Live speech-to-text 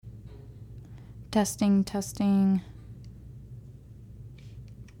Testing, testing.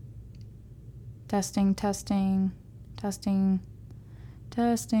 Testing, testing. Testing,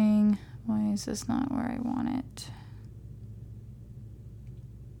 testing. Why is this not where I want it?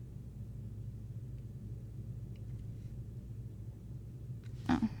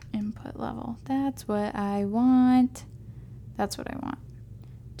 Oh, input level. That's what I want. That's what I want.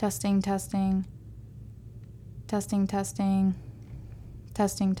 Testing, testing. Testing, testing.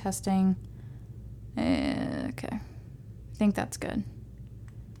 Testing, testing. Okay. I think that's good.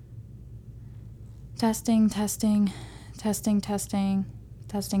 Testing, testing. Testing, testing.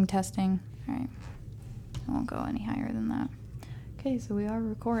 Testing, testing. All right. I won't go any higher than that. Okay, so we are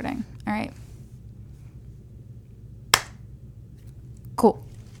recording. All right. Cool.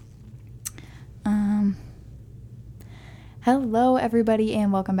 Hello, everybody,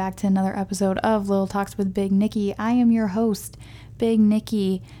 and welcome back to another episode of Little Talks with Big Nikki. I am your host, Big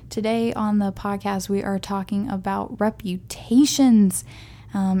Nikki. Today on the podcast, we are talking about reputations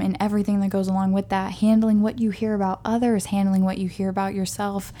and everything that goes along with that, handling what you hear about others, handling what you hear about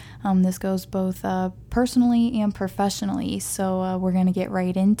yourself. This goes both personally and professionally, so we're going to get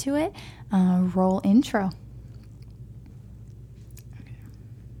right into it. Roll intro.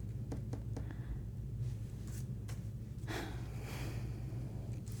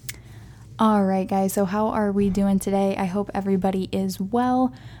 All right, guys, so how are we doing today? I hope everybody is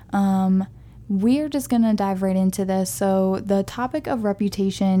well. We're just going to dive right into this. So the topic of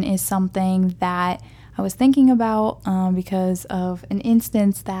reputation is something that I was thinking about because of an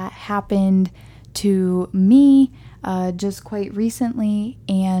instance that happened to me just quite recently.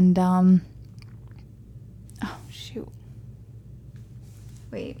 And, oh, shoot.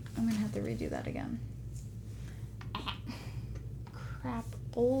 Wait, I'm going to have to redo that again.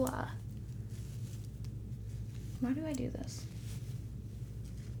 Crapola. Why do I do this?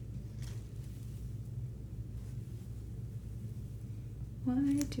 Why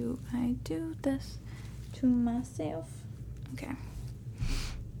do I do this to myself? Okay.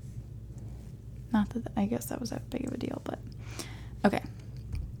 Not that I guess that was that big of a deal, but okay.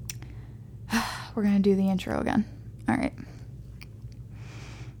 We're going to do the intro again. All right.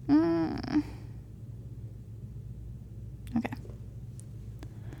 Okay.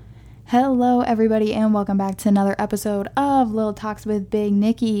 Hello, everybody, and welcome back to another episode of Little Talks with Big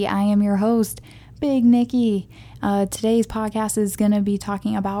Nikki. I am your host, Big Nikki. Today's podcast is going to be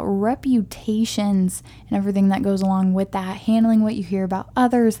talking about reputations and everything that goes along with that, handling what you hear about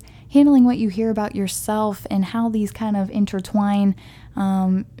others, handling what you hear about yourself, and how these kind of intertwine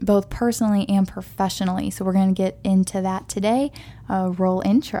both personally and professionally. So we're going to get into that today. Roll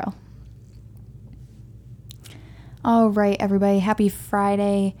intro. All right, everybody, happy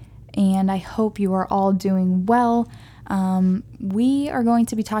Friday. And I hope you are all doing well. We are going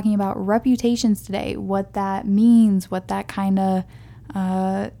to be talking about reputations today, what that means, what that kind of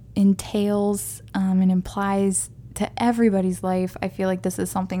entails and implies to everybody's life. I feel like this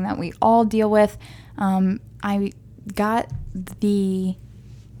is something that we all deal with. I'm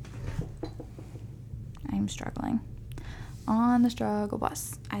struggling on the struggle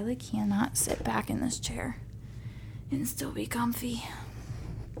bus. I cannot sit back in this chair and still be comfy.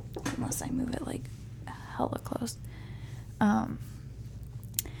 Unless I move it hella close. We're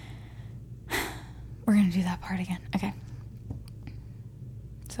gonna do that part again. Okay.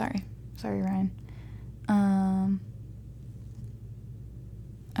 Sorry, Ryan.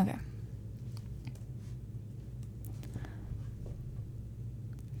 Okay.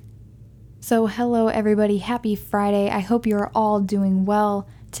 So hello, everybody. Happy Friday. I hope you're all doing well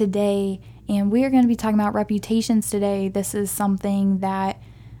today. And we are going to be talking about reputations today. This is something that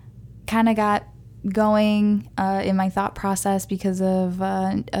kind of got going in my thought process because of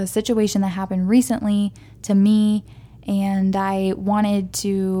a situation that happened recently to me, and I wanted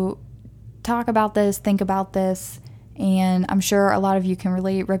to talk about this, think about this, and I'm sure a lot of you can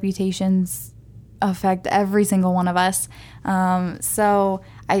relate. Reputations affect every single one of us. So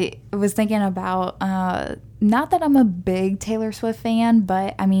I was thinking about, not that I'm a big Taylor Swift fan,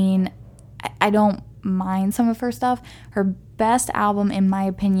 but I mean, I don't mind some of her stuff. Her best album, in my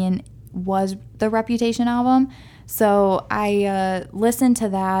opinion, was the Reputation album. So I listened to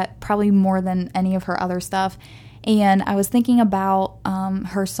that probably more than any of her other stuff. And I was thinking about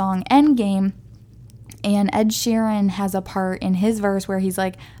her song Endgame. And Ed Sheeran has a part in his verse where he's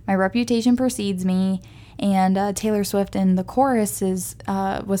like, my reputation precedes me. And Taylor Swift in the chorus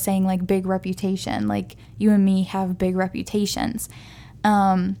was saying big reputation, like you and me have big reputations.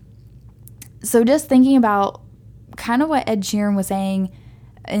 So just thinking about kind of what Ed Sheeran was saying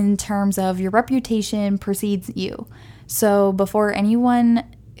in terms of your reputation precedes you. So before anyone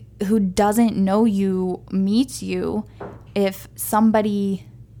who doesn't know you meets you, if somebody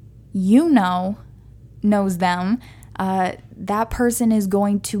you know knows them, that person is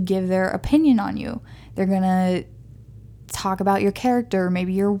going to give their opinion on you. They're going to talk about your character,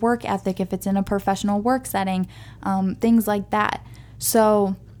 maybe your work ethic if it's in a professional work setting, things like that.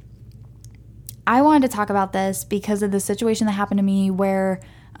 So I wanted to talk about this because of the situation that happened to me where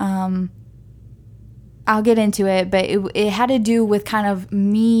I'll get into it, but it had to do with kind of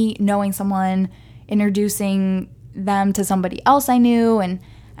me knowing someone, introducing them to somebody else I knew, and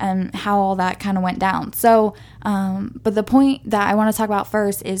how all that kind of went down. So, but the point that I want to talk about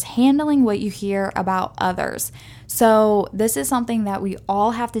first is handling what you hear about others. So this is something that we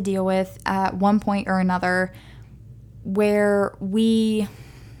all have to deal with at one point or another, where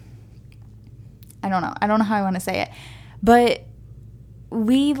I don't know how I want to say it, but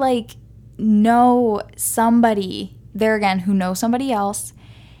we know somebody there again who knows somebody else,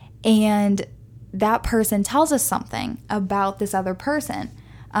 and that person tells us something about this other person.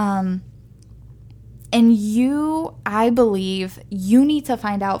 And I believe you need to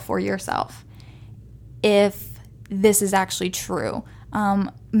find out for yourself if this is actually true.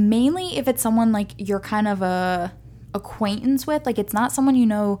 Mainly if it's someone you're kind of a acquaintance with, it's not someone you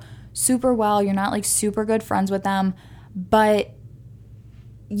know super well, you're not super good friends with them, but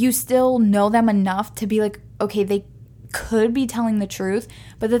you still know them enough to be okay, they could be telling the truth.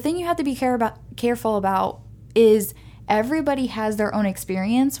 But the thing you have to be careful about is everybody has their own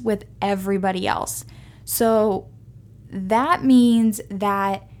experience with everybody else. So that means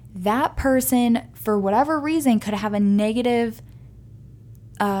that person, for whatever reason, could have a negative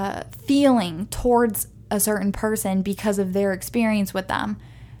feeling towards a certain person because of their experience with them.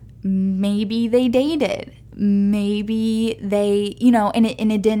 Maybe they dated. Maybe they, and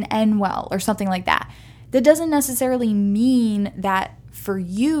it didn't end well or something like that. That doesn't necessarily mean that for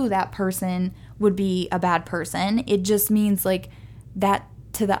you, that person would be a bad person. It just means that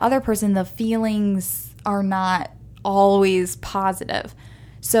to the other person, the feelings are not always positive.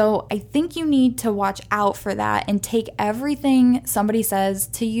 So I think you need to watch out for that and take everything somebody says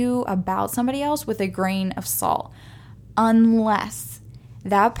to you about somebody else with a grain of salt, unless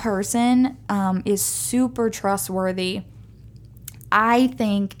that person is super trustworthy. I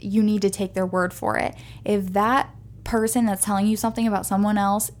think you need to take their word for it. If that person that's telling you something about someone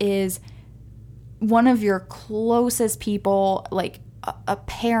else is one of your closest people, a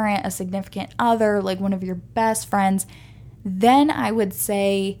parent, a significant other, one of your best friends, then I would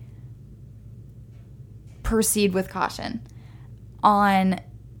say proceed with caution on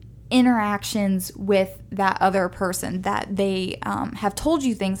interactions with that other person that they have told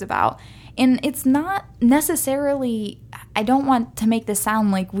you things about. And it's not necessarily, I don't want to make this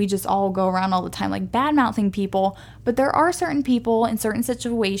sound like we just all go around all the time bad-mouthing people, but there are certain people in certain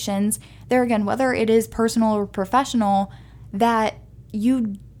situations, there again, whether it is personal or professional, that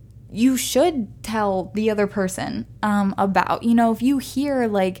you should tell the other person about. If you hear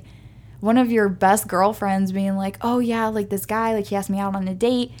one of your best girlfriends being oh yeah, this guy, he asked me out on a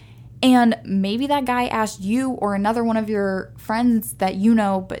date, and maybe that guy asked you or another one of your friends that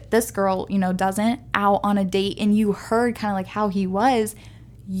but this girl, doesn't, out on a date, and you heard kind of how he was,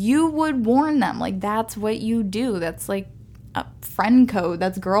 you would warn them. That's what you do. That's a friend code.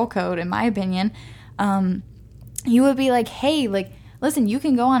 That's girl code, in my opinion. You would be hey, listen, you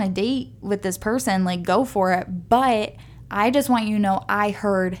can go on a date with this person, go for it, but I just want you to know I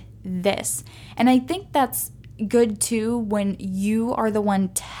heard this. And I think that's good too when you are the one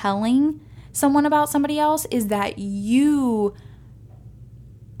telling someone about somebody else, is that you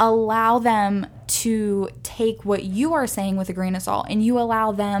allow them to take what you are saying with a grain of salt, and you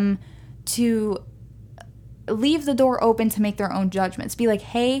allow them to leave the door open to make their own judgments. Be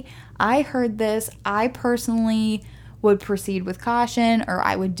hey, I heard this, I personally would proceed with caution, or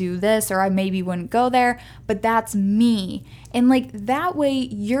I would do this, or I maybe wouldn't go there, but that's me. And that way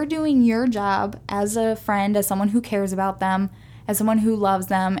you're doing your job as a friend, as someone who cares about them, as someone who loves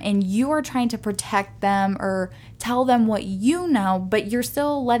them, and you are trying to protect them or tell them what you know, but you're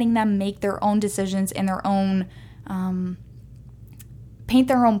still letting them make their own decisions and their own, paint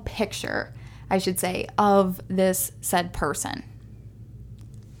their own picture, I should say, of this said person.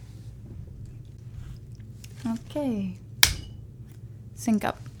 Okay. Sync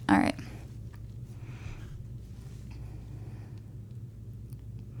up. All right.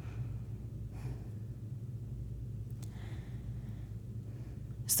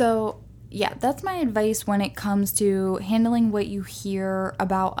 So, yeah, that's my advice when it comes to handling what you hear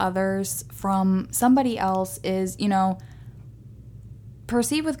about others from somebody else is,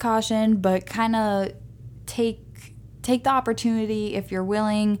 proceed with caution, but kind of take take the opportunity, if you're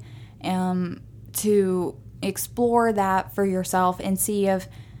willing, to explore that for yourself and see if,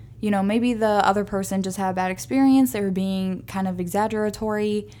 maybe the other person just had a bad experience, they were being kind of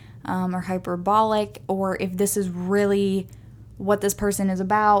exaggeratory or hyperbolic, or if this is really what this person is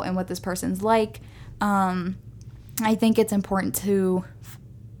about and what this person's like. I think it's important to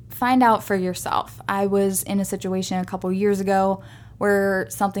find out for yourself. I was in a situation a couple years ago where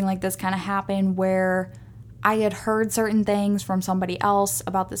something like this kind of happened, where I had heard certain things from somebody else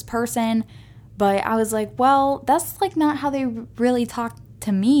about this person, but I was like, well, that's like not how they really talk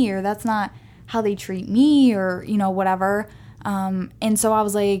to me, or that's not how they treat me, or, whatever. And so I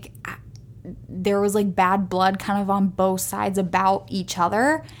was like, there was like bad blood kind of on both sides about each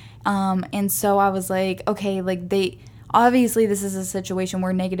other. And so I was like, okay, like obviously this is a situation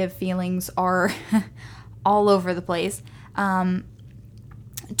where negative feelings are all over the place,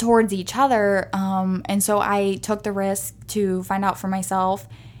 towards each other. And so I took the risk to find out for myself.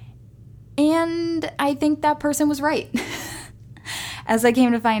 And I think that person was right, as I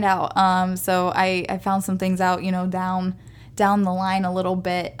came to find out. So I found some things out, down the line a little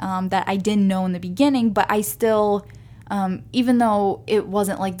bit, that I didn't know in the beginning, but I still, even though it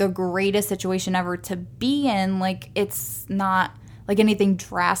wasn't like the greatest situation ever to be in, like it's not like anything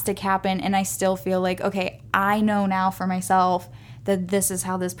drastic happened, and I still feel like, okay, I know now for myself that this is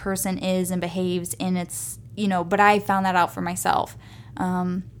how this person is and behaves, and it's, but I found that out for myself.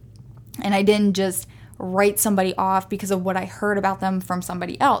 And I didn't just write somebody off because of what I heard about them from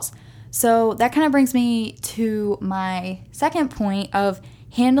somebody else. So that kind of brings me to my second point of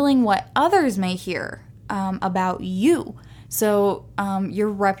handling what others may hear about you. So your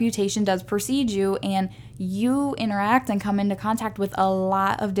reputation does precede you, and you interact and come into contact with a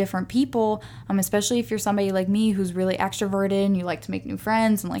lot of different people, especially if you're somebody like me who's really extroverted and you like to make new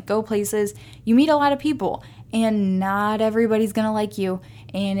friends and like go places. You meet a lot of people, and not everybody's going to like you.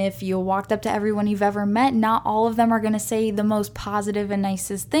 And if you walked up to everyone you've ever met, not all of them are going to say the most positive and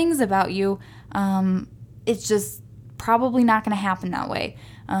nicest things about you. It's just probably not going to happen that way,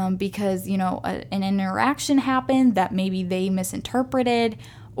 because, an interaction happened that maybe they misinterpreted,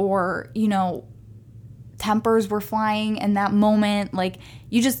 or, tempers were flying in that moment. Like,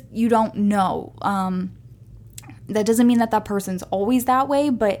 you don't know. That doesn't mean that person's always that way,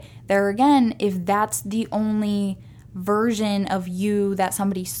 but there again, if that's the only version of you that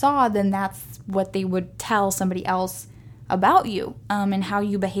somebody saw, then that's what they would tell somebody else about you, and how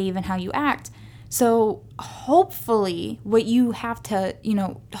you behave and how you act. So hopefully what you have to,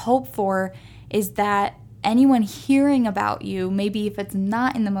 hope for is that anyone hearing about you, maybe if it's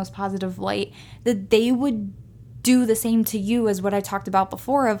not in the most positive light, that they would do the same to you as what I talked about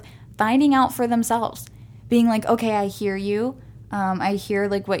before, of finding out for themselves, being like, okay, I hear you. I hear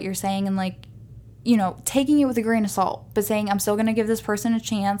like what you're saying, and like, taking it with a grain of salt, but saying, I'm still going to give this person a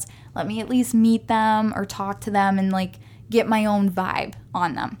chance. Let me at least meet them or talk to them and like get my own vibe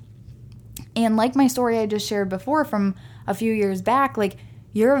on them. And like my story I just shared before from a few years back, like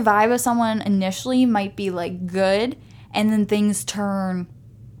your vibe of someone initially might be like good, and then things turn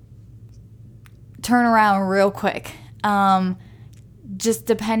around real quick. Just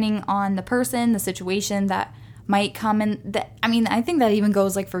depending on the person, the situation that might come in. I think that even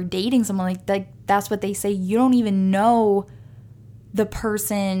goes like for dating someone, like that's what they say. You don't even know the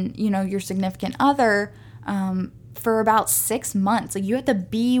person, your significant other, for about 6 months. Like you have to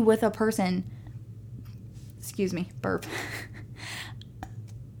be with a person. Excuse me, burp.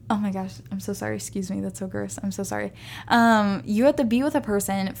 Oh my gosh, I'm so sorry. Excuse me, that's so gross. I'm so sorry. You have to be with a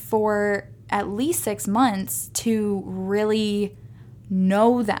person for at least 6 months to really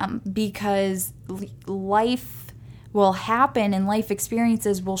know them, because life will happen and life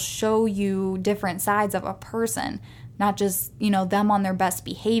experiences will show you different sides of a person, not just, them on their best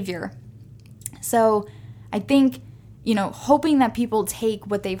behavior. So I think, hoping that people take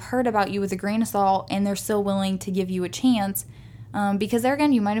what they've heard about you with a grain of salt, and they're still willing to give you a chance, because there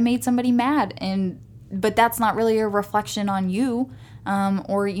again, you might have made somebody mad, but that's not really a reflection on you,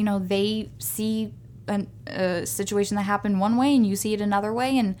 or they see a situation that happened one way and you see it another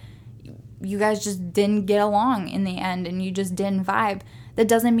way, and you guys just didn't get along in the end, and you just didn't vibe. That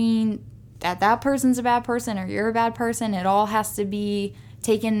doesn't mean that person's a bad person or you're a bad person. It all has to be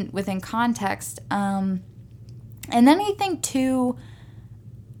taken within context. And then I think too,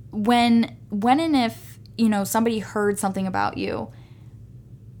 when and if, somebody heard something about you,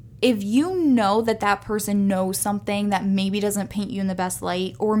 if you know that person knows something that maybe doesn't paint you in the best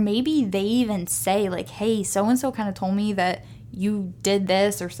light, or maybe they even say like, hey, so-and-so kind of told me that you did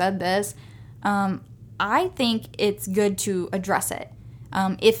this or said this, I think it's good to address it.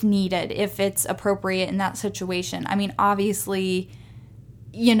 if needed, if it's appropriate in that situation. I mean, obviously,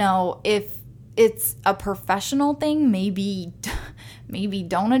 if it's a professional thing, maybe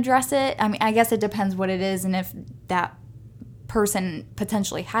don't address it. I mean, I guess it depends what it is, and if that person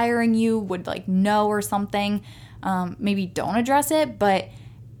potentially hiring you would know or something, maybe don't address it. But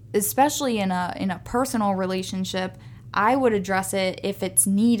especially in a personal relationship, I would address it if it's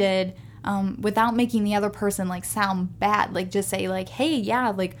needed, without making the other person sound bad. Just say hey,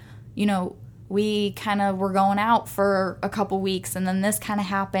 yeah, we kind of were going out for a couple weeks and then this kind of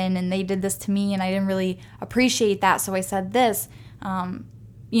happened and they did this to me and I didn't really appreciate that, so I said this. And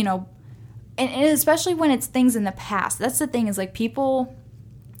especially when it's things in the past. That's the thing, is people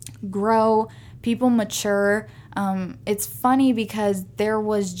grow, people mature. It's funny because there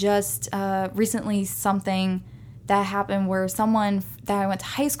was just recently something that happened where someone that I went to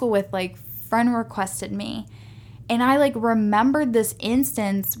high school with friend requested me. And I remembered this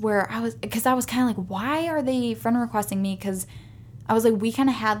instance where I was kind of why are they friend requesting me? Because I was we kind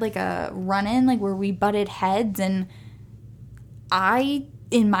of had a run-in where we butted heads, and I,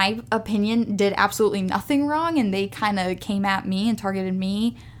 in my opinion, did absolutely nothing wrong, and they kind of came at me and targeted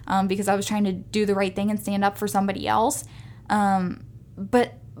me because I was trying to do the right thing and stand up for somebody else.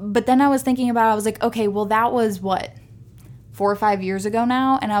 But then I was thinking about it, I was okay, well, that was what, 4 or 5 years ago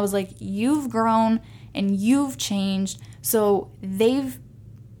now, and I was you've grown and you've changed, so they've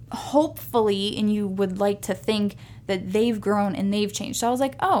hopefully, and you would like to think that they've grown and they've changed. So I was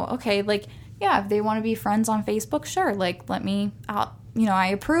oh, okay, yeah, if they want to be friends on Facebook, sure, let me out, I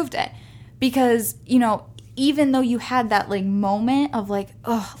approved it. Because, even though you had that moment of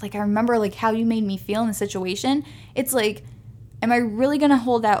oh, I remember how you made me feel in the situation, it's am I really going to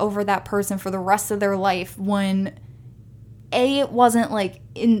hold that over that person for the rest of their life when it wasn't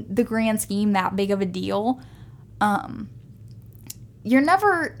in the grand scheme that big of a deal? You're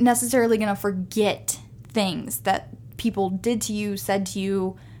never necessarily going to forget things that people did to you, said to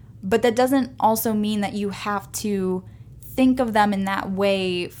you, but that doesn't also mean that you have to think of them in that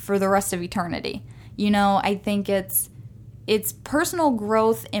way for the rest of eternity. I think it's personal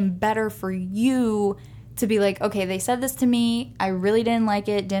growth and better for you to be okay, they said this to me, I really didn't like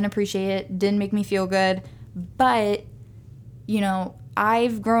it, didn't appreciate it, didn't make me feel good, but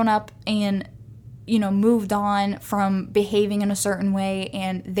I've grown up and moved on from behaving in a certain way,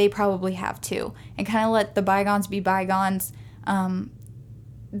 and they probably have too, and kind of let the bygones be bygones.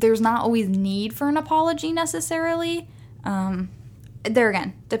 There's not always need for an apology necessarily. There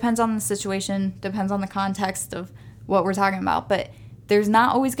again, depends on the situation, depends on the context of what we're talking about, but there's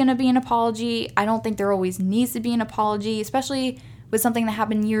not always going to be an apology. I don't think there always needs to be an apology, especially with something that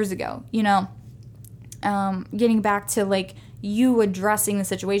happened years ago, getting back to you addressing the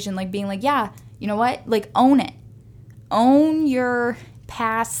situation, being yeah, you know what, own it. Own your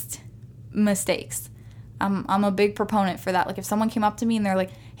past mistakes. I'm a big proponent for that. If someone came up to me and they're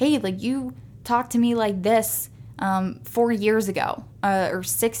hey, you talked to me like this 4 years ago or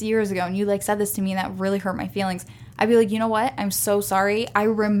 6 years ago, and you said this to me and that really hurt my feelings, I'd be you know what, I'm so sorry. I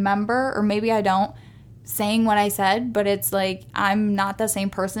remember, or maybe I don't, saying what I said, but it's I'm not the same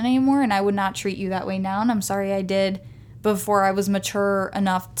person anymore, and I would not treat you that way now, and I'm sorry I did before I was mature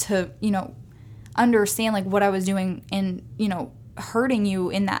enough to, understand what I was doing and, hurting you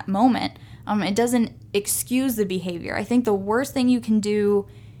in that moment. It doesn't excuse the behavior. I think the worst thing you can do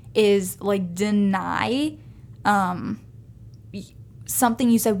is deny something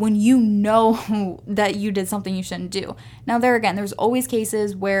you said when you know that you did something you shouldn't do. Now, there again, there's always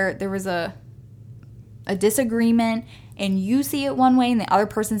cases where there was a disagreement and you see it one way and the other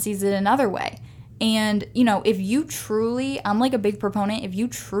person sees it another way. And, if you truly, I'm a big proponent, if you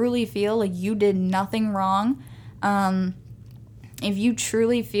truly feel you did nothing wrong, if you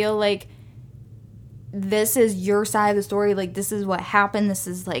truly feel this is your side of the story, this is what happened, this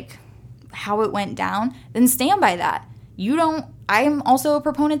is how it went down, then stand by that. I am also a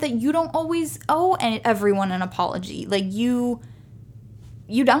proponent that you don't always owe everyone an apology. You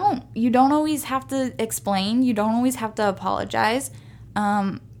don't always have to explain. You don't always have to apologize.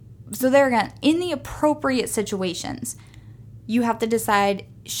 So there again, in the appropriate situations, you have to decide,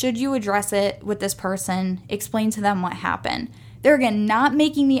 should you address it with this person, explain to them what happened. There again, not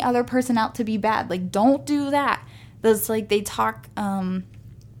making the other person out to be bad. Don't do that. That's they talk,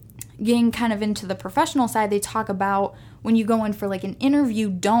 getting kind of into the professional side, they talk about when you go in for an interview,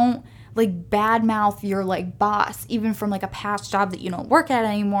 don't badmouth your boss, even from a past job that you don't work at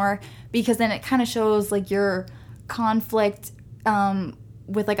anymore, because then it kind of shows your conflict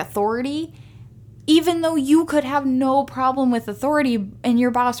with authority, even though you could have no problem with authority and your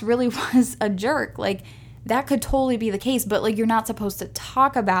boss really was a jerk. that could totally be the case, but like you're not supposed to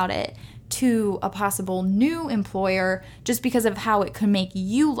talk about it to a possible new employer just because of how it could make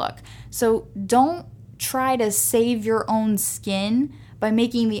you look. So don't try to save your own skin by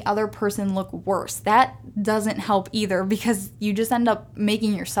making the other person look worse. That doesn't help either, because you just end up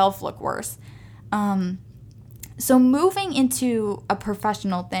making yourself look worse. So moving into a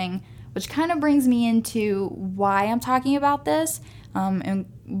professional thing, which kind of brings me into why I'm talking about this,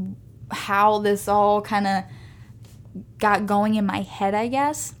 and how this all kind of got going in my head, I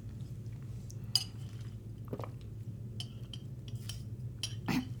guess.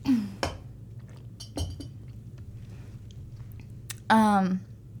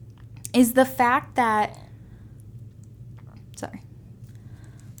 Is the fact that,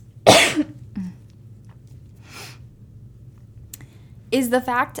 is the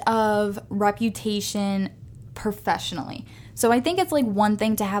fact of reputation professionally. So I think it's like one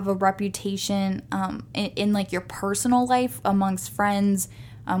thing to have a reputation in like your personal life amongst friends,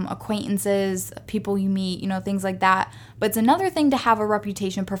 acquaintances, people you meet, things like that. But it's another thing to have a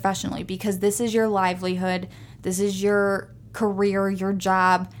reputation professionally, because this is your livelihood, this is your career, your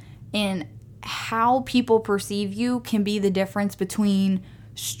job, and how people perceive you can be the difference between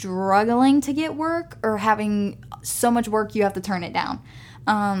struggling to get work or having so much work you have to turn it down.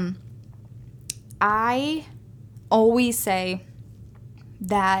 I always say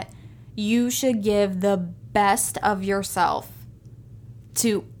that you should give the best of yourself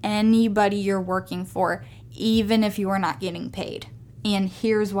to anybody you're working for, even if you are not getting paid. And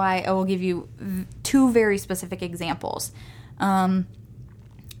here's why. I will give you two very specific examples.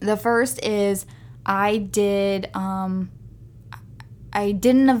 The first is I did an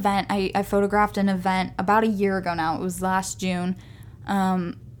event. I photographed an event about a year ago now. It was last June,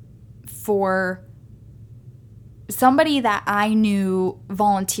 for somebody that I knew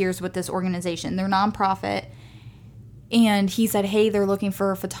volunteers with this organization. They're nonprofit. And he said, hey, they're looking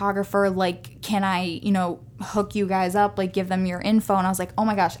for a photographer. Like, can I, hook you guys up? Like, give them your info. And I was like, oh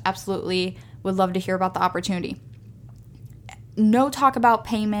my gosh, absolutely. Would love to hear about the opportunity. No talk about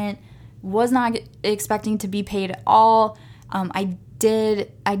payment. Was not expecting to be paid at all. I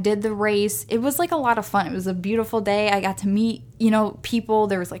did the race. It was like a lot of fun. It was a beautiful day. I got to meet, people.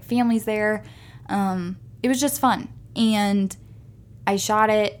 There was like families there. It was just fun. And I shot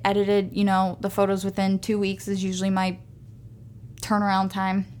it, edited, the photos within 2 weeks is usually my turnaround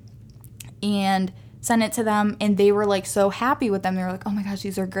time, and sent it to them. And they were like so happy with them. They were like, oh my gosh,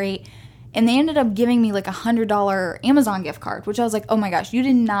 these are great. And they ended up giving me like $100 Amazon gift card, which I was like, oh my gosh, you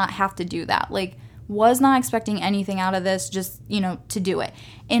did not have to do that. Like, was not expecting anything out of this, just, to do it.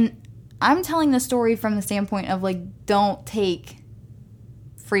 And I'm telling this story from the standpoint of like, don't take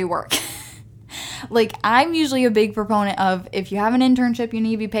free work. Like, I'm usually a big proponent of, if you have an internship, you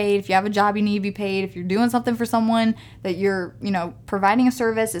need to be paid. If you have a job, you need to be paid. If you're doing something for someone that you're, providing a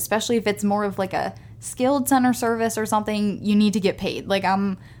service, especially if it's more of like a skilled center service or something, you need to get paid. Like,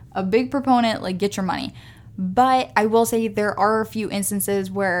 I'm a big proponent, like, get your money. But I will say there are a few instances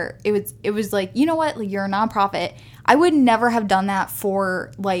where it was like, you know what, like, you're a nonprofit. I would never have done that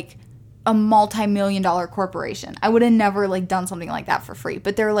for like a multi-million-dollar corporation. I would have never like done something like that for free.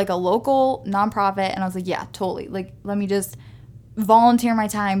 But they're like a local nonprofit, and I was like, yeah, totally. Like, let me just volunteer my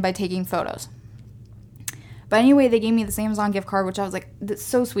time by taking photos. But anyway, they gave me this Amazon gift card, which I was like, that's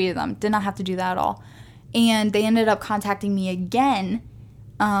so sweet of them. Did not have to do that at all. And they ended up contacting me again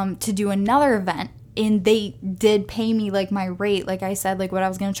to do another event. And they did pay me like my rate, like I said, like what I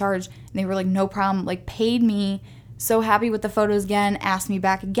was going to charge. And they were like, no problem, like paid me. So happy with the photos again, asked me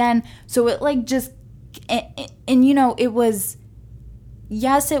back again. So it like just, and it was,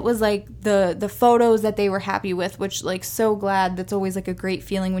 yes, it was like the photos that they were happy with, which like so glad. That's always like a great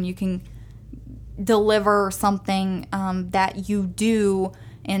feeling when you can deliver something that you do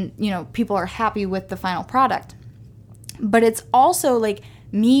and, people are happy with the final product. But it's also like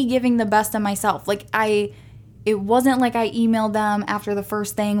me giving the best of myself. Like it wasn't like I emailed them after the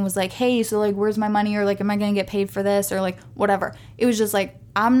first thing was like, hey, so like, where's my money? Or like, am I going to get paid for this? Or like, whatever. It was just like,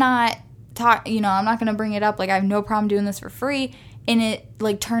 I'm not going to bring it up. Like, I have no problem doing this for free. And it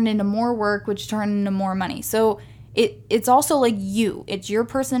like turned into more work, which turned into more money. So it's also like it's your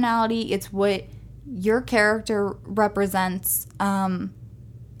personality. It's what your character represents. And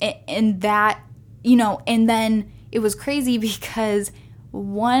that, and then it was crazy because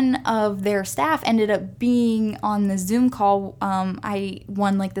one of their staff ended up being on the Zoom call. I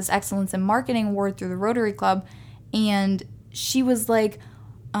won like this Excellence in Marketing award through the Rotary Club, and she was like,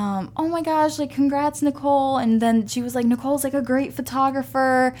 oh my gosh, like congrats, Nicole. And then she was like, Nicole's like a great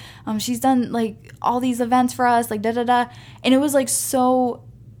photographer. She's done like all these events for us, like da da da. And it was like so,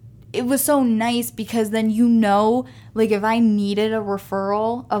 it was so nice because then, like if I needed a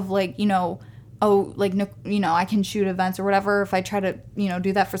referral of like, I can shoot events or whatever, if I try to,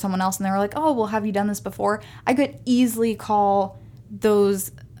 do that for someone else and they were like, oh, well, have you done this before? I could easily call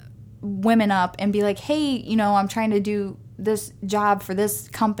those women up and be like, hey, I'm trying to do this job for this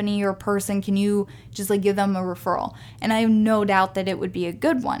company or person. Can you just like give them a referral? And I have no doubt that it would be a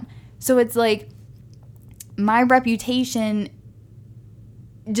good one. So it's like my reputation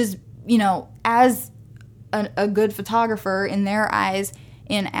just, as a good photographer in their eyes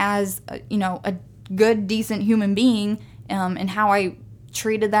and as, a good, decent human being, and how I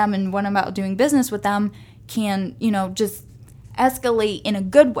treated them and went about doing business with them can, just escalate in a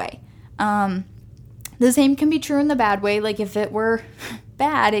good way. The same can be true in the bad way. Like if it were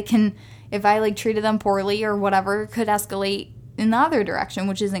bad, if I like treated them poorly or whatever, it could escalate in the other direction,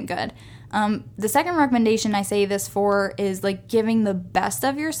 which isn't good. The second recommendation I say this for is like giving the best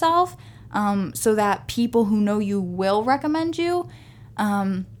of yourself, so that people who know you will recommend you,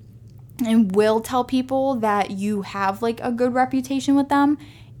 and will tell people that you have like a good reputation with them,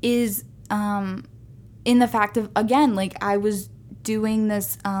 is in the fact of, again, like I was doing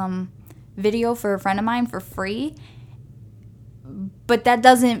this video for a friend of mine for free, but that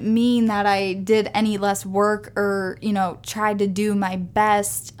doesn't mean that I did any less work or, tried to do my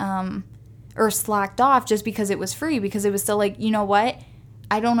best, or slacked off just because it was free, because it was still like, what?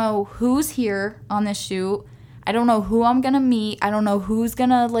 I don't know who's here on this shoot. I don't know who I'm going to meet. I don't know who's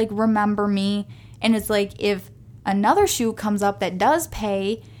going to like remember me. And it's like, if another shoot comes up that does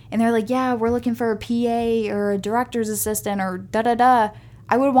pay and they're like, yeah, we're looking for a PA or a director's assistant or da-da-da,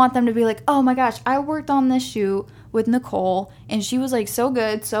 I would want them to be like, oh my gosh, I worked on this shoot with Nicole and she was like so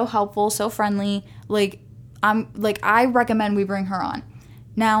good, so helpful, so friendly. I recommend we bring her on.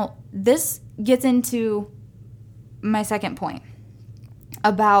 Now, this gets into my second point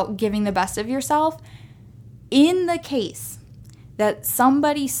about giving the best of yourself. In the case that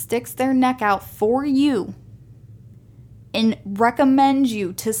somebody sticks their neck out for you and recommends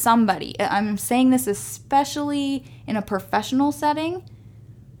you to somebody, I'm saying this especially in a professional setting,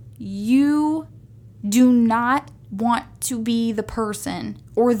 you do not want to be the person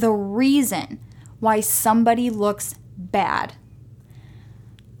or the reason why somebody looks bad.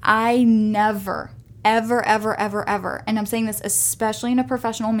 I never, ever, ever, ever, ever, and I'm saying this especially in a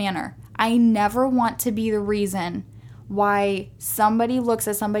professional manner, I never want to be the reason why somebody looks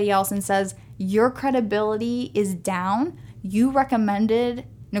at somebody else and says, your credibility is down. You recommended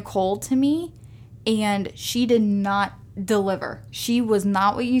Nicole to me and she did not deliver. She was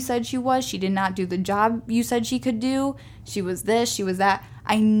not what you said she was. She did not do the job you said she could do. She was this, she was that.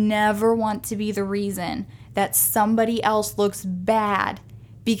 I never want to be the reason that somebody else looks bad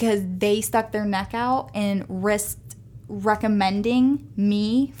because they stuck their neck out and risked recommending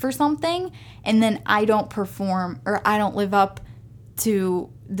me for something, and then I don't perform or I don't live up to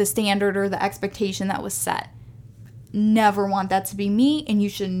the standard or the expectation that was set. Never want that to be me, and you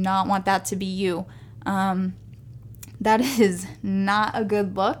should not want that to be you. That is not a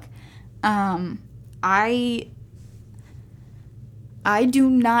good look. I do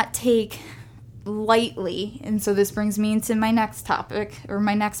not take lightly, and so this brings me into my next topic, or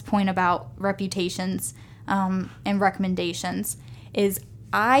my next point about reputations and recommendations, is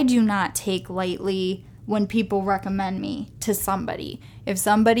I do not take lightly when people recommend me to somebody. If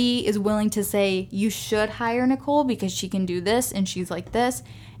somebody is willing to say, you should hire Nicole because she can do this and she's like this,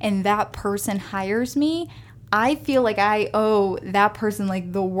 and that person hires me, I feel like I owe that person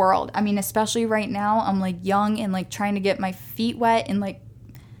like the world. I mean, especially right now, I'm like young and like trying to get my feet wet in like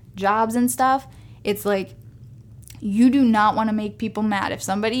jobs and stuff. It's like, you do not want to make people mad. If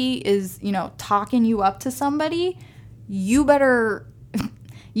somebody is, talking you up to somebody, you better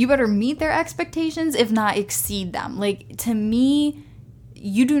meet their expectations, if not exceed them. Like, to me,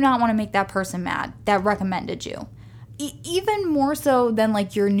 you do not want to make that person mad that recommended you. Even more so than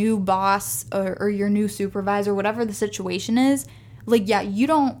like your new boss or your new supervisor, whatever the situation is. Like, yeah,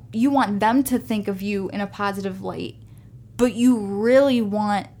 you want them to think of you in a positive light, but you really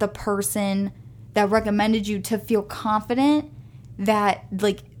want the person that recommended you to feel confident that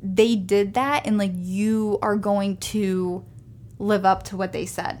like they did that and like you are going to live up to what they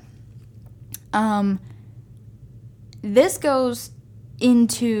said. This goes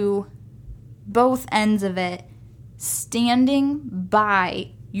into both ends of it, standing by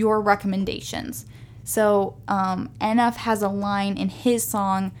your recommendations. So NF has a line in his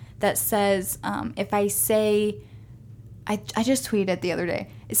song that says, if I say, I just tweeted it the other day.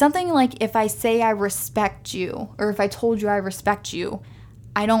 It's something like, if I say I respect you, or if I told you I respect you,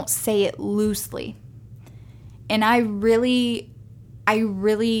 I don't say it loosely. And I really I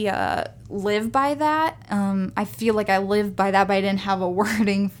really live by that. I feel like I live by that, but I didn't have a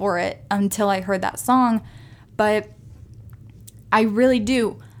wording for it until I heard that song. But I really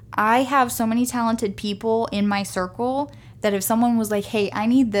do. I have so many talented people in my circle that if someone was like, hey, I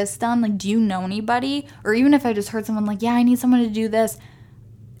need this done, like, do you know anybody? Or even if I just heard someone like, yeah, I need someone to do this.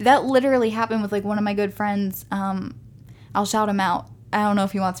 That literally happened with, like, one of my good friends. I'll shout him out. I don't know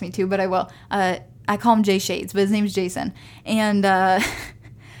if he wants me to, but I will. I call him Jay Shades, but his name's Jason. And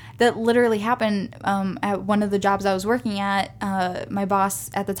that literally happened at one of the jobs I was working at. My boss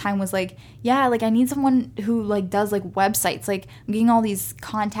at the time was like, yeah, like, I need someone who, like, does, like, websites. Like, I'm getting all these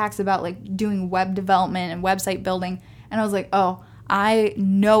contacts about, like, doing web development and website building. And I was like, oh, I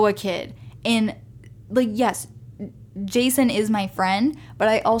know a kid. And, like, yes, Jason is my friend, but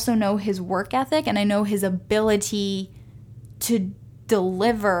I also know his work ethic and I know his ability to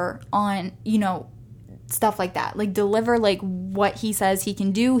deliver on, you know, stuff like that. Like, deliver, like, what he says he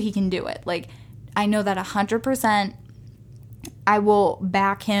can do it. Like, I know that 100%. I will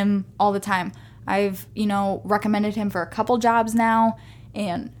back him all the time. I've, you know, recommended him for a couple jobs now,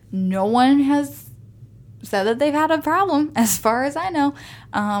 and no one has said that they've had a problem, as far as I know.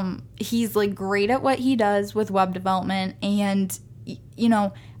 He's, like, great at what he does with web development, and, you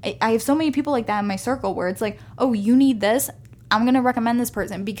know, I have so many people like that in my circle where it's like, oh, you need this? I'm going to recommend this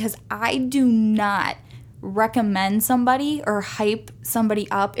person, because I do not recommend somebody or hype somebody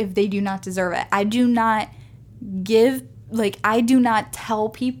up if they do not deserve it. I do not I do not tell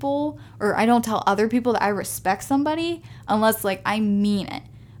people, or I don't tell other people that I respect somebody unless, like, I mean it.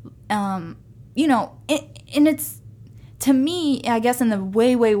 You know, and it's, to me, I guess in the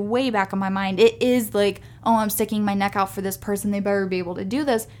way, way, way back of my mind, it is like, oh, I'm sticking my neck out for this person. They better be able to do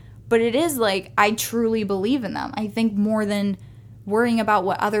this. But it is like, I truly believe in them. I think more than worrying about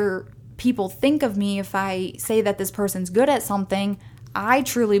what other people think of me, if I say that this person's good at something, I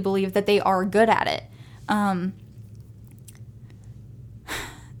truly believe that they are good at it.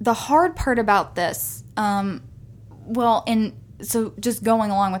 The hard part about this, so just going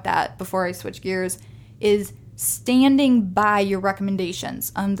along with that before I switch gears, is standing by your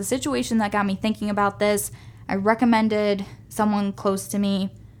recommendations. The situation that got me thinking about this, I recommended someone close to me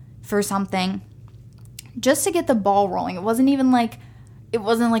for something just to get the ball rolling. It wasn't like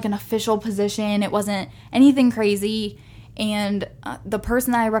an official position. It wasn't anything crazy. And the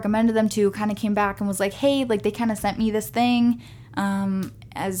person that I recommended them to kind of came back and was like, hey, like, they kind of sent me this thing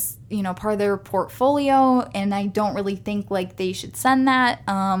as, you know, part of their portfolio, and I don't really think, like, they should send that.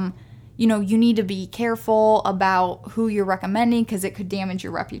 You know, you need to be careful about who you're recommending because it could damage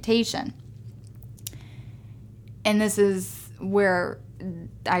your reputation. And this is where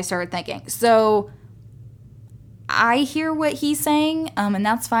I started thinking. So I hear what he's saying, and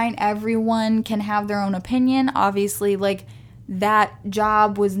that's fine. Everyone can have their own opinion. Obviously, like, that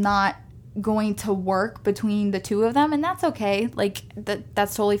job was not going to work between the two of them, and that's okay. Like,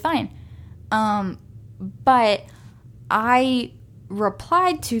 that's totally fine. But I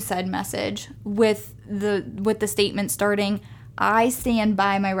replied to said message with the statement starting, I stand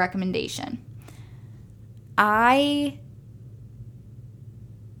by my recommendation. I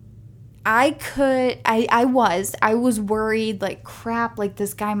was worried, like, crap, like,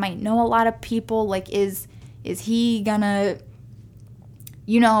 this guy might know a lot of people, like, is he gonna,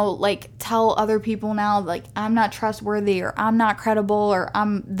 you know, like, tell other people now, like, I'm not trustworthy, or I'm not credible, or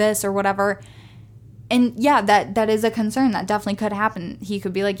I'm this, or whatever. And yeah, that is a concern. That definitely could happen. He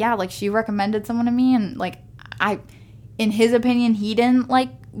could be like, yeah, like, she recommended someone to me, and, like, in his opinion, he didn't like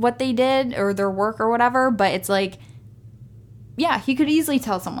what they did, or their work, or whatever, but it's like, yeah, he could easily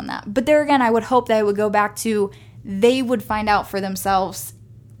tell someone that. But there again, I would hope that it would go back to, they would find out for themselves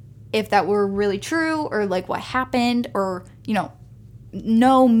if that were really true, or, like, what happened, or, you know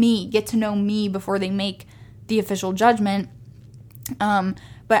get to know me before they make the official judgment.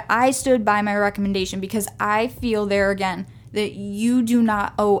 But I stood by my recommendation because I feel there again that you do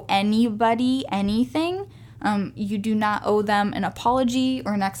not owe anybody anything. You do not owe them an apology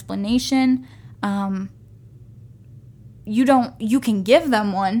or an explanation. You can give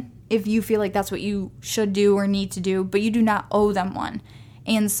them one if you feel like that's what you should do or need to do, but you do not owe them one.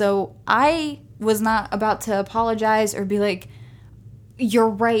 And so I was not about to apologize or be like, you're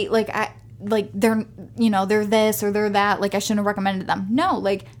right, they're this or they're that, like, I shouldn't have recommended them. No,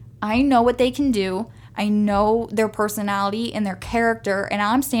 like, I know what they can do. I know their personality and their character, and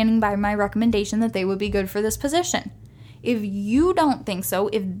I'm standing by my recommendation that they would be good for this position. If you don't think so,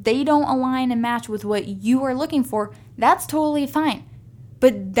 if they don't align and match with what you are looking for, that's totally fine.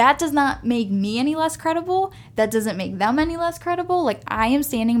 But that does not make me any less credible. That doesn't make them any less credible. Like, I am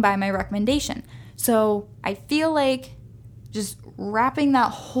standing by my recommendation. So I feel like, just wrapping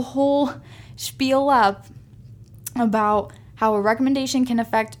that whole spiel up about how a recommendation can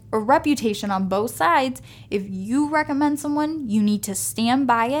affect a reputation on both sides. If you recommend someone, you need to stand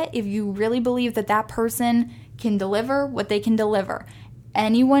by it if you really believe that that person can deliver what they can deliver.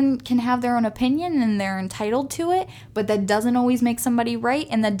 Anyone can have their own opinion and they're entitled to it, but that doesn't always make somebody right,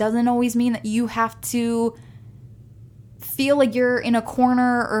 and that doesn't always mean that you have to feel like you're in a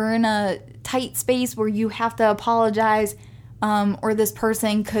corner or in a tight space where you have to apologize, or this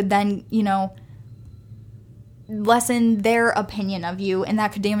person could then, lessen their opinion of you, and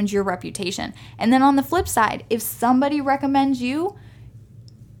that could damage your reputation. And then on the flip side, if somebody recommends you,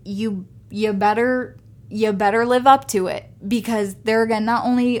 you better live up to it, because there again, not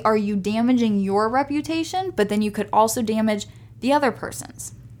only are you damaging your reputation, but then you could also damage the other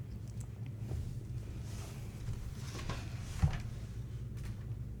person's.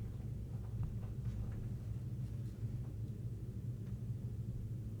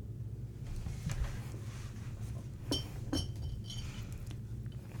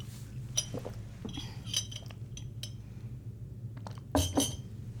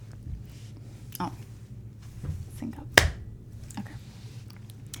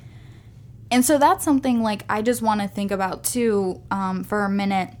 And so that's something like I just want to think about too, for a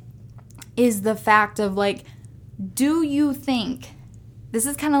minute, is the fact of like, do you think, this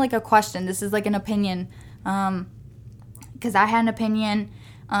is kind of like a question, this is like an opinion, because I had an opinion,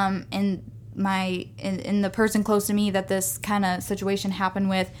 and the person close to me that this kind of situation happened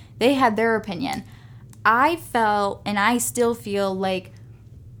with, they had their opinion. I felt, and I still feel like,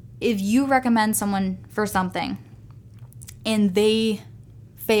 if you recommend someone for something and they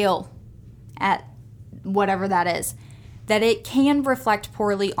fail at whatever that is, that it can reflect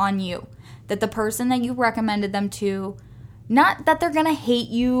poorly on you. That the person that you recommended them to, not that they're going to hate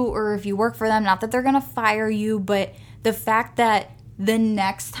you, or if you work for them, not that they're going to fire you, but the fact that the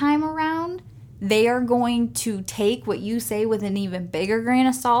next time around, they are going to take what you say with an even bigger grain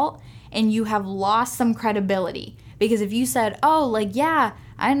of salt, and you have lost some credibility. Because if you said, oh, like, yeah,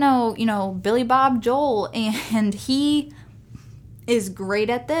 I know, Billy Bob Joel, and he is great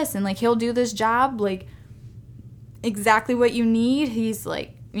at this, and like he'll do this job like exactly what you need, he's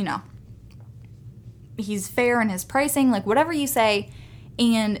like, he's fair in his pricing, like whatever you say,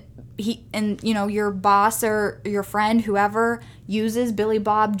 and your boss or your friend, whoever, uses Billy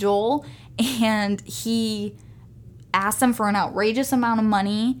Bob Joel, and he asks them for an outrageous amount of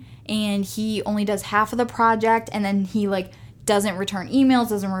money, and he only does half of the project, and then he like doesn't return emails,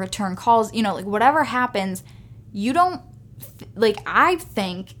 doesn't return calls, like whatever happens, you don't, like, I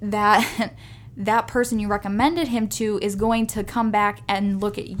think that that person you recommended him to is going to come back and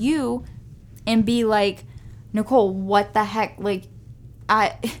look at you and be like, Nicole, what the heck? Like,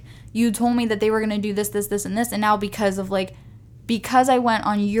 you told me that they were going to do this, this, this, and this, and now because I went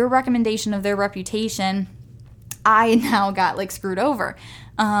on your recommendation of their reputation, I now got like screwed over.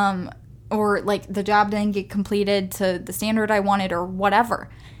 Or like the job didn't get completed to the standard I wanted, or whatever.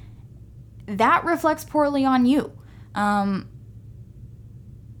 That reflects poorly on you.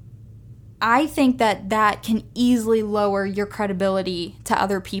 I think that can easily lower your credibility to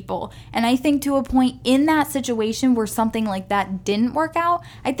other people. And I think to a point in that situation where something like that didn't work out,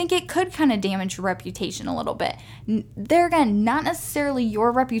 I think it could kind of damage your reputation a little bit. There again, not necessarily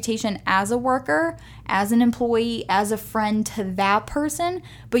your reputation as a worker, as an employee, as a friend to that person,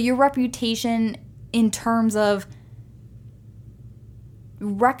 but your reputation in terms of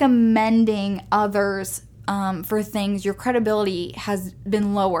recommending others for things. Your credibility has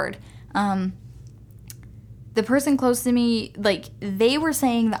been lowered. The person close to me, like, they were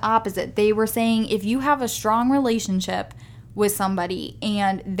saying the opposite. They were saying if you have a strong relationship with somebody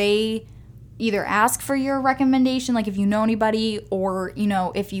and they either ask for your recommendation, like if you know anybody, or,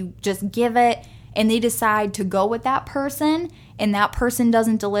 if you just give it and they decide to go with that person and that person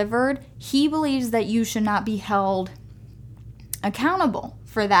doesn't deliver, he believes that you should not be held accountable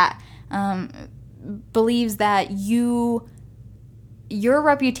for that. Believes that your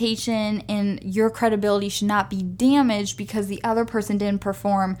reputation and your credibility should not be damaged because the other person didn't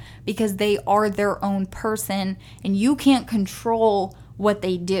perform, because they are their own person and you can't control what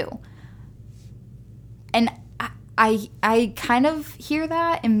they do. And I kind of hear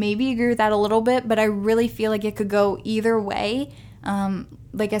that and maybe agree with that a little bit, but I really feel like it could go either way.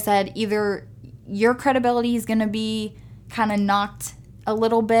 Like I said, either your credibility is going to be kind of knocked a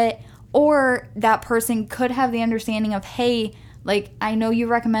little bit, or that person could have the understanding of, hey, like, I know you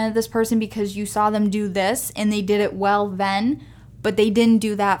recommended this person because you saw them do this and they did it well then, but they didn't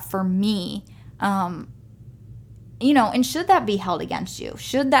do that for me. And should that be held against you?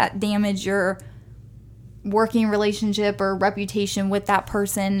 Should that damage your working relationship or reputation with that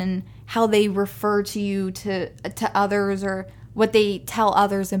person and how they refer to you to others or what they tell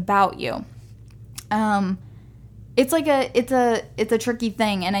others about you. It's like it's a tricky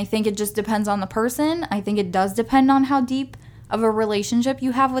thing, and I think it just depends on the person. I think it does depend on how deep of a relationship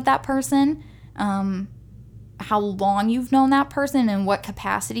you have with that person, how long you've known that person, and what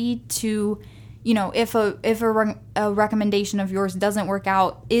capacity to, if a recommendation of yours doesn't work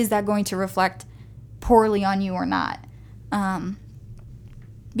out, is that going to reflect poorly on you or not?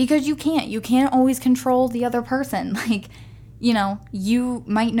 Because you can't always control the other person. Like, you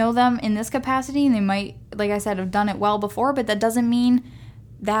might know them in this capacity, and they might, like I said, have done it well before, but that doesn't mean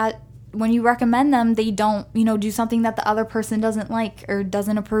that when you recommend them, they don't, do something that the other person doesn't like or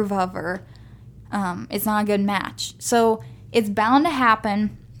doesn't approve of, or it's not a good match. So it's bound to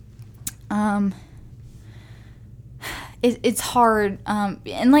happen. It's hard.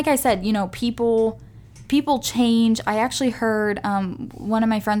 And like I said, people change. I actually heard one of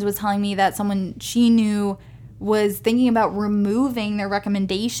my friends was telling me that someone she knew was thinking about removing their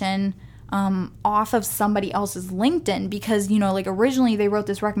recommendation off of somebody else's LinkedIn because, like originally they wrote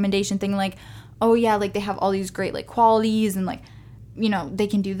this recommendation thing like, oh yeah, like they have all these great like qualities and like, they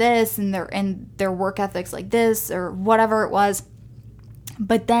can do this and their work ethics like this or whatever it was.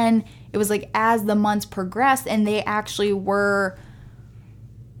 But then it was like as the months progressed and they actually were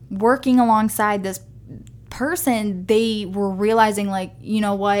working alongside this person, they were realizing like,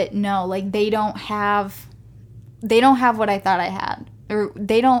 what? No, like they don't have what I thought I had, or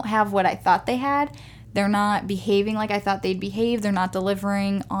they don't have what I thought they had. They're not behaving like I thought they'd behave. They're not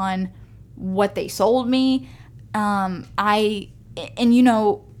delivering on what they sold me.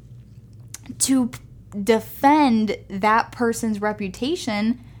 To defend that person's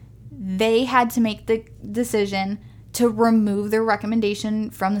reputation, they had to make the decision to remove their recommendation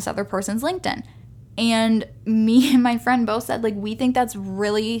from this other person's LinkedIn. And me and my friend both said, like, we think that's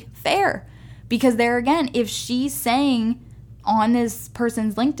really fair. Because there again, if she's saying on this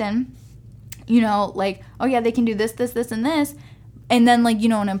person's LinkedIn, like, oh yeah, they can do this, this, this, and this, and then like,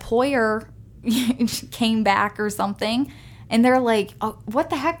 an employer came back or something, and they're like, oh, what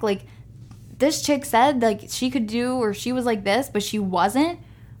the heck? Like, this chick said like she could do, or she was like this, but she wasn't.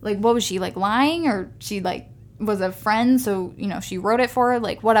 Like, what was she, like lying? Or she like was a friend, so, she wrote it for her,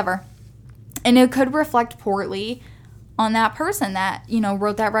 like whatever. And it could reflect poorly on that person that,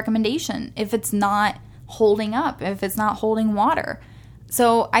 wrote that recommendation if it's not holding up, if it's not holding water.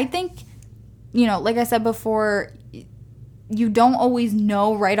 So I think, like I said before, you don't always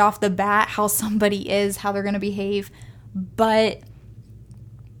know right off the bat how somebody is, how they're going to behave. But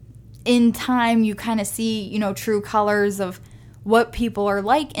in time, you kind of see, true colors of what people are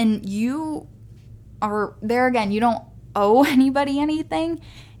like. And you are, there again, you don't owe anybody anything.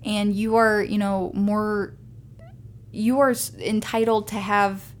 And you are, you are entitled to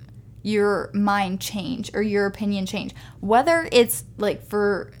have your mind change or your opinion change. Whether it's like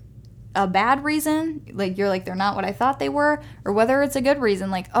for a bad reason, like you're like, they're not what I thought they were, or whether it's a good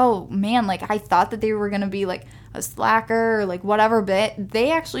reason, like, oh man, like I thought that they were going to be like a slacker or like whatever, but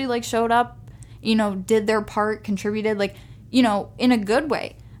they actually like showed up, did their part, contributed, like, in a good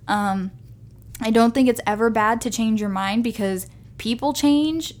way. I don't think it's ever bad to change your mind because people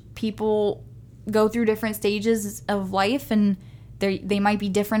change, people go through different stages of life, and they might be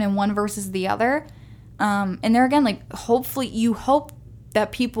different in one versus the other. And there again, like hopefully you hope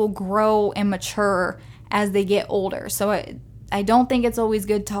that people grow and mature as they get older. So I don't think it's always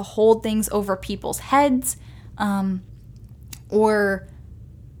good to hold things over people's heads or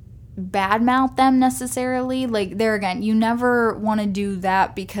badmouth them necessarily. Like there again, you never want to do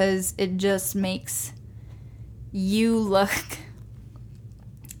that because it just makes you look,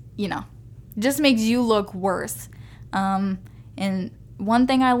 just makes you look worse. And one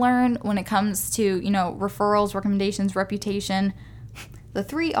thing I learned when it comes to, referrals, recommendations, reputation, the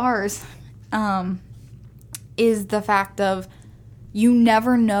 3 R's, is the fact of you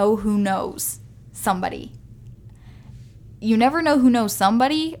never know who knows somebody. You never know who knows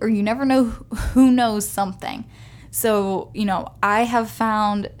somebody, or you never know who knows something. So, I have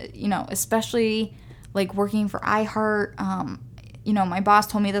found, especially like working for iHeart, my boss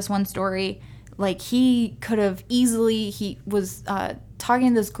told me this one story. Like he could have easily, he was talking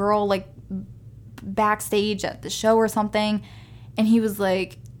to this girl like backstage at the show or something, and he's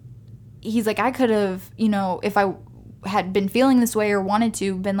like, I could have, if I had been feeling this way or wanted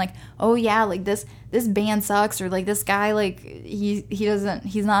to, been like, oh yeah, like this band sucks, or like this guy, like he's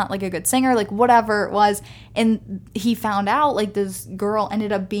not like a good singer, like whatever it was. And he found out like this girl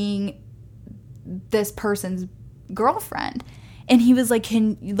ended up being this person's girlfriend. And he was like,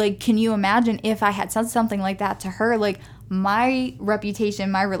 can you imagine if I had said something like that to her? Like, my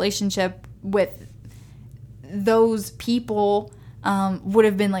reputation, my relationship with those people would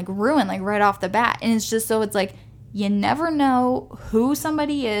have been like ruined, like right off the bat. And it's just, so it's like, you never know who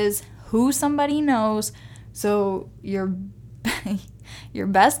somebody is, who somebody knows. So your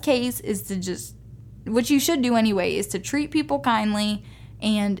best case is to just, what you should do anyway, is to treat people kindly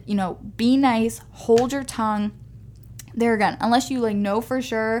and, you know, be nice, hold your tongue. There again, unless you like know for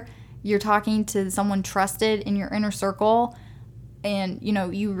sure you're talking to someone trusted in your inner circle and, you know,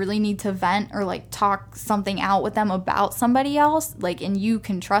 you really need to vent or like talk something out with them about somebody else, like, and you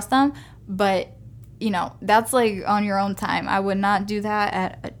can trust them, but, you know, that's like on your own time. I would not do that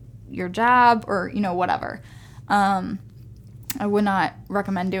at your job or, you know, whatever. I would not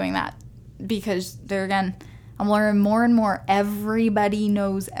recommend doing that because there again, I'm learning more and more. Everybody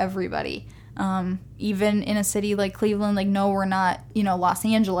knows everybody. Even in a city like Cleveland, like, no, we're not, you know, Los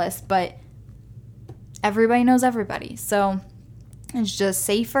Angeles, but everybody knows everybody. So it's just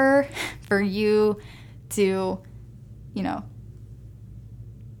safer for you to, you know,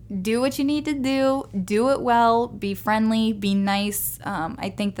 do what you need to do it well, be friendly, be nice.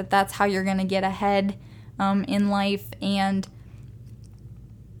 I think that that's how you're going to get ahead in life, and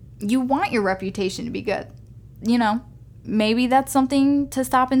you want your reputation to be good. You know, maybe that's something to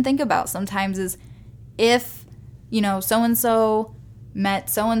stop and think about sometimes, is if, you know, so-and-so met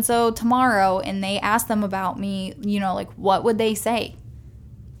so-and-so tomorrow and they asked them about me, you know, like, what would they say?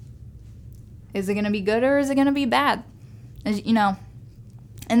 Is it going to be good or is it going to be bad? You know,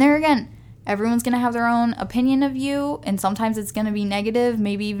 and there again, everyone's going to have their own opinion of you, and sometimes it's going to be negative,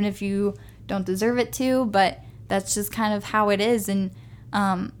 maybe even if you don't deserve it to, but that's just kind of how it is. And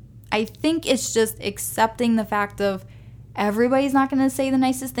I think it's just accepting the fact of everybody's not going to say the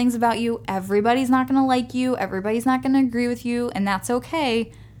nicest things about you, everybody's not going to like you, everybody's not going to agree with you, and that's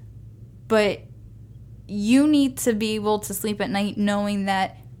okay. But you need to be able to sleep at night knowing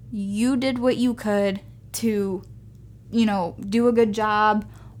that you did what you could to, you know, do a good job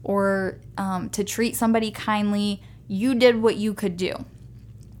or to treat somebody kindly. You did what you could do.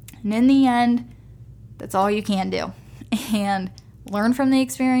 And in the end, that's all you can do. And learn from the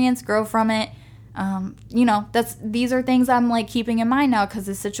experience, grow from it. You know, these are things I'm like keeping in mind now because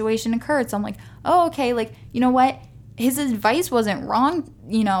the situation occurred. So I'm like, oh, okay, like, you know what? His advice wasn't wrong,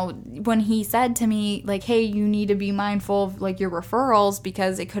 you know, when he said to me, like, hey, you need to be mindful of like your referrals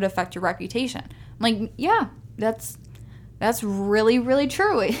because it could affect your reputation. I'm like, yeah, that's really, really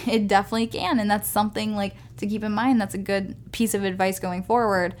true. It definitely can. And that's something like to keep in mind. That's a good piece of advice going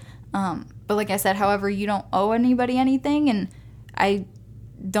forward. But like I said, however, you don't owe anybody anything. And I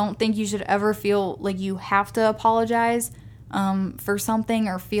don't think you should ever feel like you have to apologize for something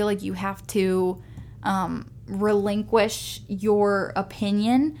or feel like you have to relinquish your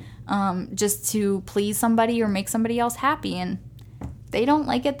opinion just to please somebody or make somebody else happy. And if they don't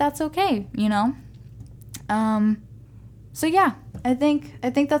like it, that's okay, you know? So yeah, I think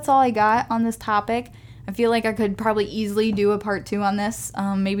that's all I got on this topic. I feel like I could probably easily do a part 2 on this,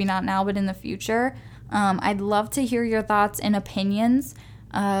 maybe not now, but in the future. I'd love to hear your thoughts and opinions.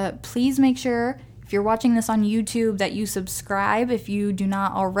 Please make sure, if you're watching this on YouTube, that you subscribe if you do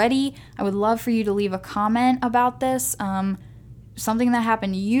not already. I would love for you to leave a comment about this, something that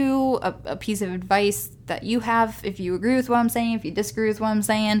happened to you, a piece of advice that you have, if you agree with what I'm saying, if you disagree with what I'm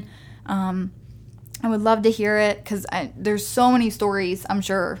saying. I would love to hear it because there's so many stories, I'm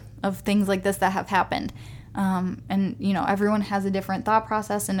sure, of things like this that have happened. And, you know, everyone has a different thought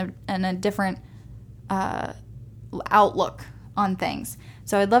process and a different outlook on things.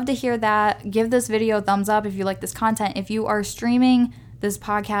 So I'd love to hear that. Give this video a thumbs up if you like this content. If you are streaming this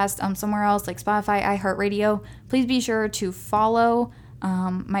podcast somewhere else like Spotify, iHeartRadio, please be sure to follow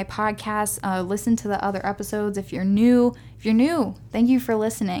my podcast. Listen to the other episodes. If you're new, thank you for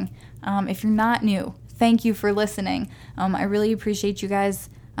listening. If you're not new, thank you for listening. I really appreciate you guys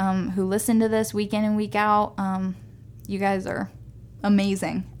who listen to this week in and week out. You guys are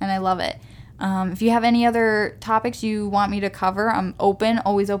amazing, and I love it. If you have any other topics you want me to cover, I'm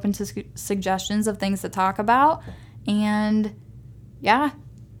always open to suggestions of things to talk about. And yeah,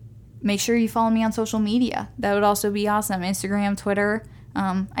 make sure you follow me on social media. That would also be awesome. Instagram, Twitter,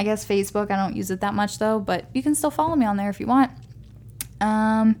 I guess Facebook. I don't use it that much though, but you can still follow me on there if you want.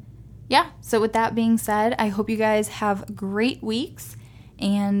 Yeah, so with that being said, I hope you guys have great weeks,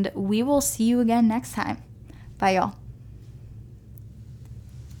 and we will see you again next time. Bye, y'all.